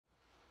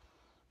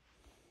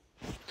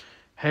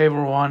Hey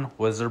everyone,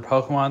 Wizard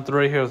Pokemon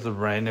 3 here with a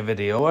brand new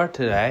video where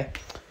today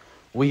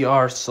we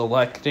are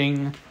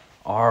selecting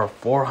our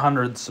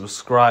 400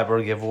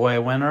 subscriber giveaway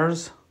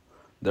winners.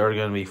 There are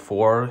going to be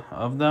 4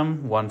 of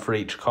them, 1 for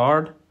each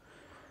card.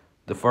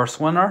 The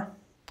first winner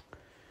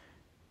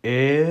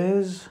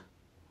is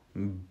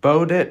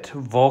Bodit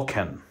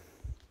Vulcan.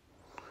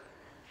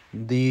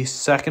 The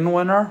second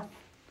winner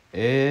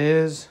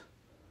is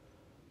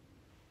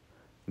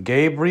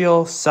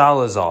Gabriel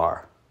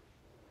Salazar.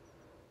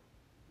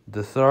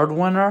 The third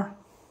winner?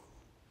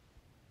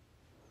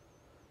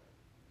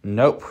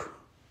 Nope.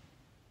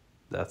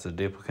 That's a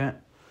duplicate.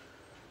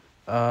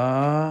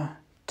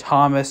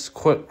 Thomas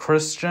Quick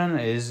Christian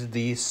is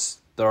the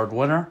third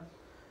winner.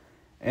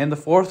 And the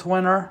fourth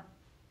winner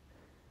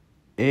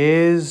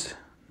is...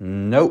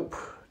 Nope.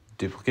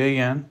 Duplicate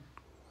again.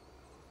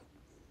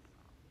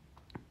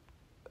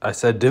 I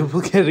said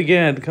duplicate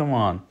again. Come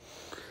on.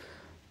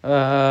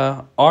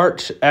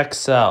 Arch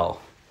XL.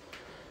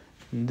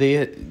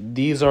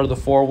 These are the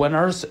 4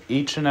 winners.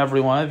 Each and every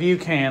one of you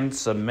can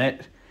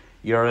submit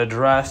your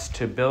address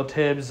to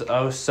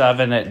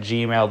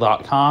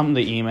billtibs07@gmail.com.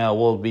 The email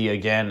will be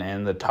again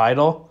in the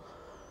title.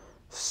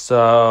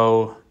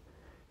 So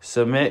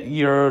submit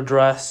your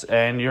address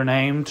and your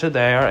name to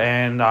there,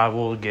 and I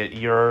will get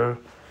your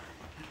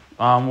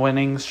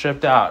winnings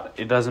shipped out.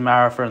 It doesn't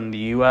matter if you're in the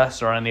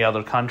U.S. or any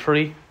other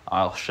country.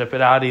 I'll ship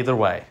it out either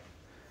way.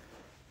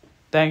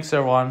 Thanks,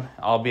 everyone.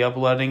 I'll be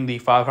uploading the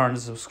 500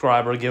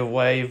 subscriber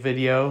giveaway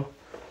video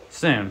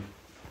soon.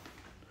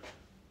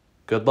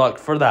 Good luck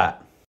for that.